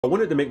I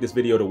wanted to make this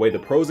video to weigh the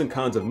pros and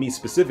cons of me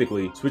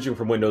specifically switching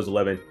from Windows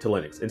 11 to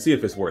Linux and see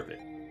if it's worth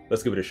it.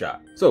 Let's give it a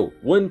shot. So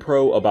one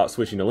pro about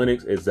switching to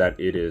Linux is that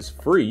it is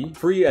free.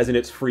 Free as in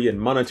it's free in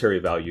monetary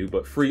value,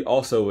 but free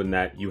also in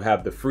that you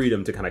have the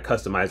freedom to kind of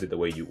customize it the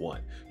way you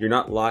want. You're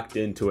not locked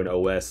into an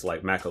OS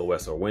like Mac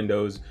OS or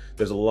Windows.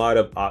 There's a lot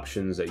of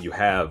options that you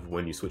have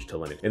when you switch to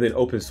Linux. And then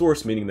open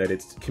source, meaning that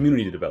it's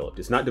community developed.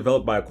 It's not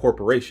developed by a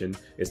corporation,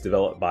 it's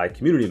developed by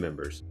community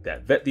members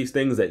that vet these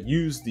things, that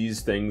use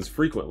these things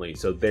frequently.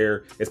 So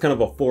it's kind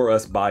of a for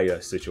us, by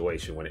us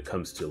situation when it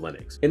comes to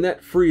Linux. And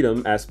that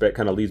freedom aspect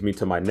kind of leads me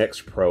to my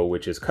next pro,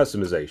 which is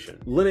customization.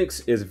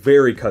 Linux is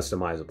very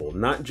customizable,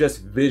 not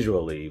just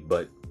visually,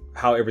 but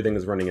how everything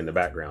is running in the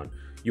background.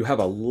 You have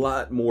a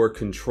lot more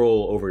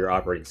control over your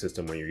operating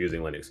system when you're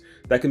using Linux.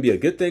 That can be a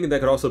good thing, and that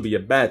could also be a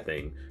bad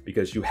thing,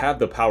 because you have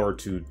the power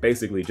to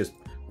basically just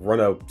run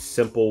a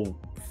simple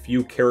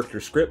few character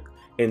script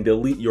and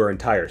delete your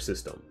entire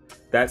system.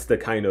 That's the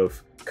kind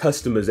of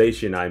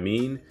customization I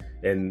mean.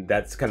 And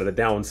that's kind of the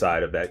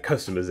downside of that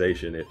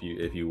customization,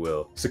 if you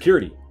will.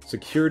 Security.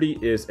 Security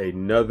is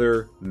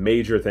another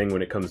major thing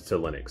when it comes to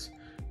Linux.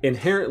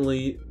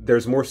 Inherently,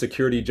 there's more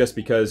security just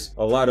because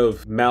a lot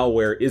of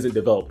malware isn't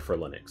developed for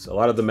Linux. A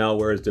lot of the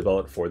malware is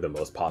developed for the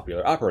most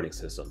popular operating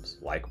systems,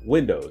 like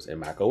Windows and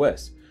Mac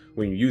OS.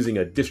 When you're using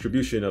a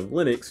distribution of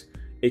Linux,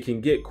 it can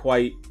get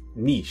quite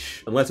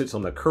niche, unless it's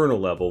on the kernel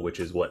level, which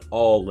is what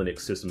all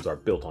Linux systems are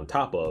built on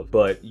top of.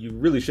 But you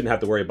really shouldn't have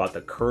to worry about the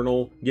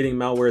kernel getting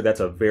malware. That's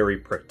a very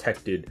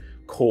protected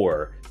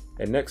core.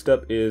 And next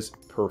up is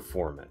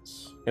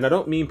performance. And I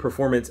don't mean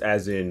performance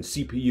as in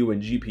CPU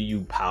and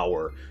GPU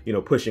power,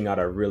 pushing out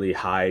a really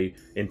high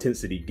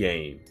intensity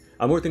game.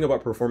 I'm more thinking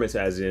about performance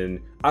as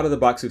in out of the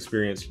box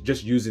experience,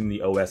 just using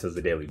the OS as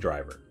the daily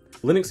driver.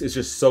 Linux is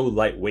just so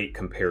lightweight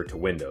compared to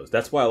Windows.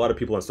 That's why a lot of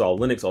people install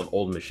Linux on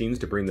old machines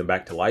to bring them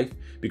back to life,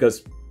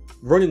 because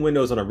running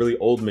Windows on a really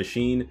old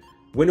machine,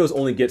 Windows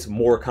only gets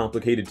more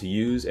complicated to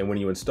use, and when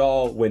you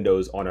install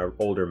Windows on an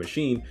older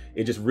machine,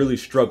 it just really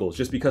struggles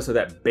just because of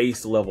that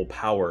base level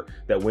power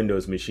that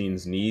Windows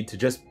machines need to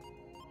just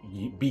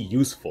be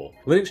useful.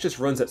 Linux just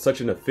runs at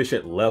such an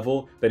efficient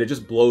level that it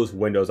just blows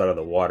Windows out of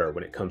the water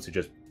when it comes to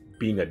just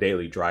being a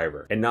daily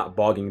driver and not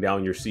bogging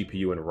down your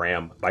CPU and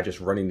RAM by just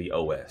running the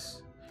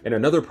OS. And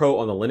another pro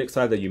on the Linux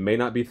side that you may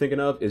not be thinking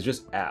of is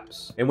just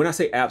apps. And when I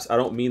say apps, I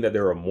don't mean that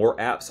there are more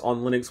apps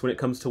on Linux when it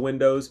comes to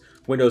Windows.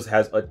 Windows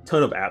has a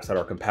ton of apps that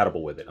are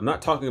compatible with it. I'm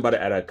not talking about it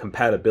at a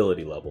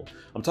compatibility level.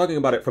 I'm talking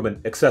about it from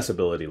an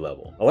accessibility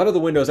level. A lot of the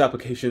Windows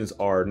applications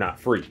are not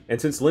free. And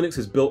since Linux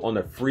is built on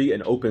a free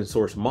and open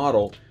source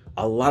model,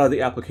 a lot of the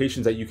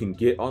applications that you can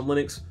get on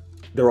Linux,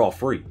 they're all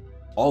free.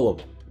 All of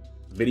them.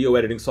 Video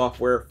editing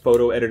software,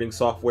 photo editing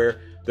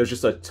software. There's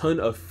just a ton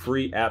of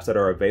free apps that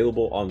are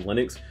available on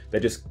Linux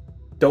that just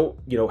don't,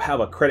 have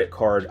a credit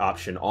card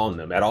option on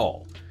them at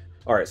all.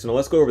 All right, so now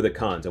let's go over the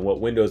cons and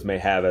what Windows may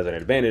have as an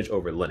advantage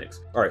over Linux.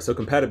 All right, so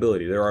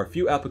compatibility. There are a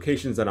few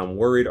applications that I'm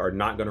worried are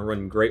not going to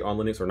run great on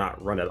Linux or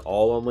not run at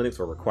all on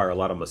Linux or require a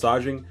lot of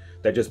massaging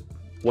that just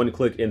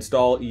one-click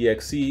install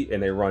exe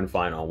and they run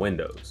fine on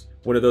Windows.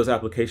 One of those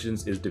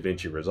applications is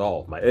DaVinci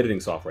Resolve, my editing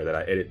software that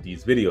I edit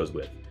these videos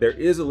with. There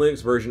is a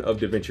Linux version of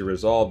DaVinci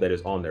Resolve that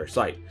is on their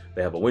site.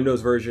 They have a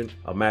Windows version,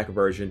 a Mac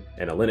version,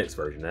 and a Linux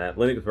version. And that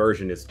Linux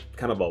version is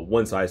kind of a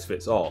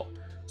one-size-fits-all.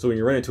 So when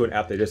you run into an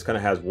app that just kind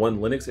of has one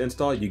Linux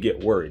install, you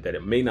get worried that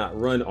it may not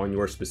run on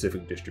your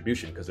specific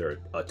distribution because there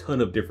are a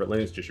ton of different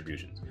Linux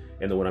distributions.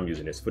 And the one I'm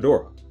using is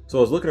Fedora. So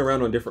I was looking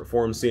around on different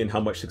forums seeing how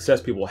much success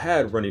people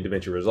had running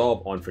DaVinci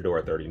Resolve on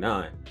Fedora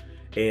 39.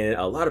 And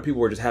a lot of people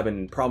were just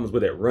having problems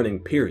with it running,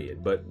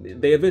 period. But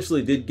they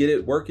eventually did get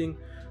it working.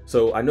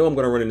 So I know I'm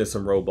going to run into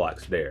some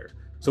roadblocks there.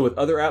 So with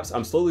other apps,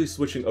 I'm slowly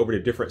switching over to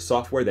different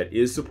software that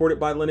is supported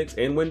by Linux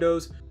and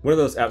Windows. One of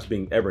those apps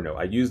being Evernote.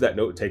 I use that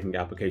note-taking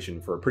application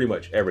for pretty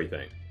much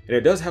everything. And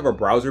it does have a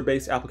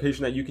browser-based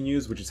application that you can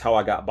use, which is how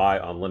I got by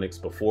on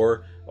Linux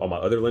before on my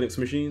other Linux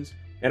machines.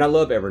 And I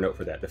love Evernote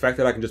for that. The fact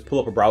that I can just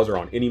pull up a browser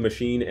on any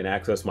machine and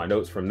access my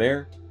notes from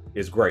there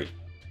is great.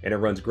 And it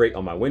runs great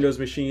on my Windows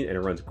machine and it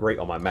runs great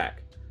on my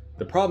Mac.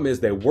 The problem is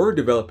they were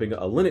developing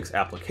a Linux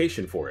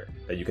application for it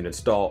that you can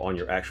install on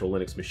your actual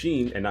Linux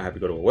machine and not have to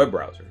go to a web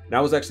browser. And I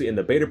was actually in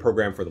the beta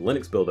program for the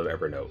Linux build of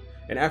Evernote.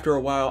 And after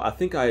a while, I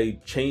think I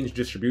changed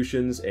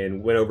distributions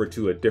and went over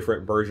to a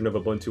different version of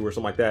Ubuntu or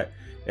something like that.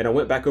 And I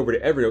went back over to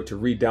Evernote to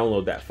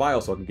re-download that file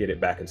so I can get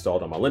it back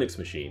installed on my Linux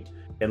machine.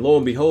 And lo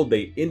and behold,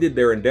 they ended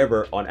their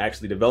endeavor on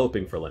actually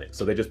developing for Linux.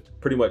 So they just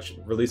pretty much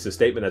released a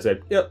statement that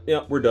said, yep,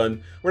 we're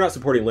done. We're not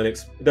supporting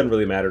Linux. It doesn't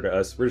really matter to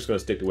us. We're just going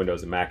to stick to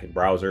Windows and Mac and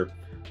browser.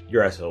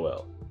 You're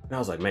SOL. And I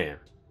was like, man,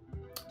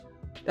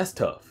 that's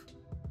tough.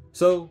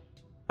 So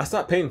I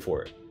stopped paying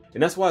for it.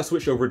 And that's why I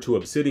switched over to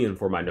Obsidian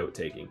for my note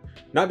taking.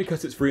 Not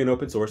because it's free and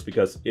open source,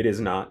 because it is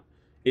not.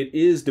 It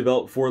is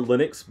developed for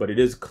Linux, but it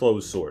is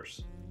closed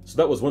source. So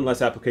that was one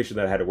less application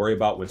that I had to worry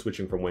about when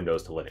switching from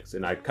Windows to Linux,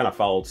 and I kind of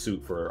followed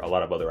suit for a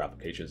lot of other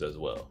applications as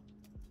well.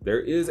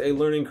 There is a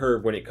learning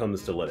curve when it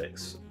comes to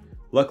Linux.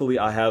 Luckily,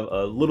 I have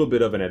a little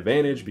bit of an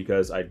advantage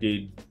because I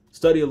did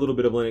study a little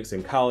bit of Linux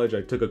in college.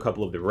 I took a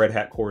couple of the Red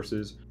Hat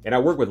courses, and I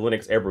work with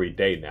Linux every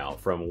day now,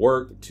 from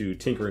work to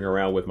tinkering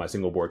around with my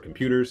single board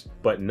computers,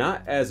 but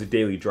not as a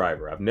daily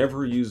driver. I've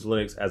never used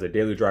Linux as a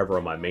daily driver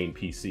on my main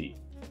PC.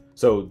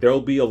 So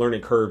there'll be a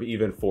learning curve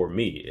even for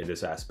me in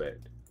this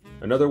aspect.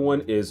 Another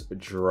one is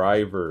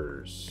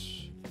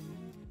drivers.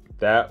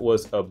 That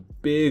was a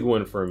big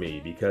one for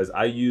me because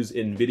I use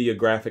NVIDIA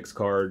graphics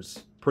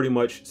cards pretty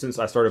much since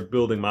I started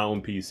building my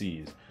own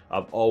PCs.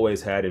 I've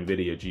always had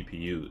NVIDIA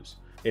GPUs.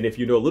 And if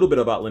you know a little bit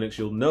about Linux,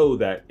 you'll know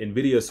that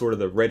NVIDIA is sort of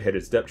the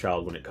redheaded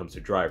stepchild when it comes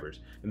to drivers.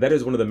 And that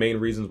is one of the main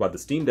reasons why the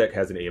Steam Deck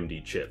has an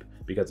AMD chip,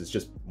 because it's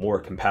just more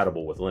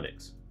compatible with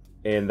Linux.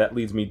 And that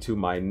leads me to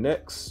my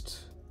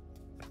next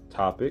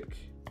topic.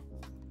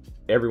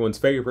 Everyone's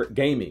favorite,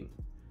 gaming.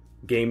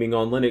 Gaming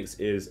on Linux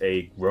is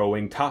a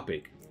growing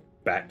topic.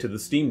 Back to the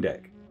Steam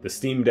Deck. The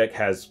Steam Deck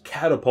has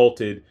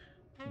catapulted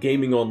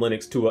gaming on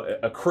Linux to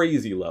a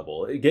crazy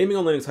level. Gaming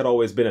on Linux had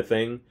always been a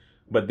thing,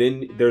 but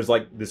then there's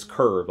like this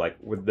curve, like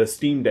with the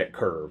Steam Deck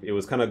curve. It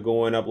was kind of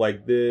going up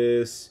like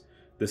this.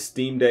 The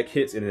Steam Deck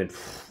hits, and then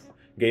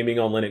gaming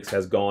on Linux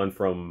has gone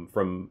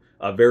from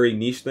a very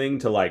niche thing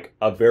to like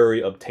a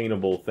very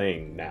obtainable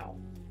thing now.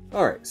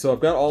 All right, so I've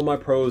got all my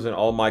pros and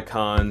all my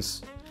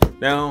cons.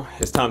 Now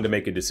it's time to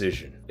make a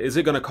decision. Is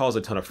it going to cause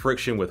a ton of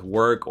friction with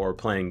work or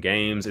playing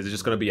games? Is it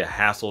just going to be a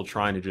hassle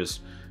trying to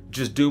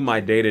just do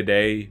my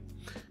day-to-day?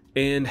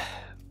 And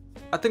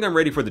I think I'm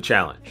ready for the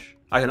challenge.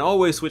 I can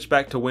always switch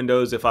back to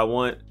Windows if I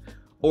want,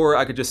 or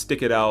I could just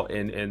stick it out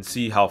and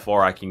see how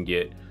far I can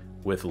get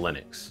with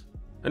Linux.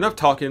 Enough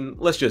talking,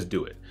 let's just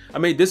do it. I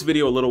made this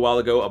video a little while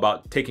ago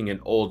about taking an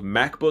old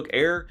MacBook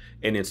Air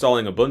and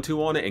installing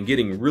Ubuntu on it and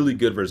getting really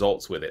good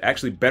results with it.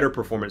 Actually better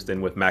performance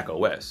than with Mac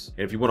OS.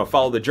 And if you want to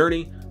follow the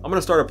journey, I'm going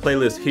to start a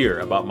playlist here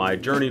about my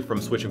journey from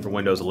switching from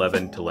Windows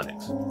 11 to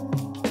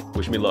Linux.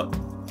 Wish me luck.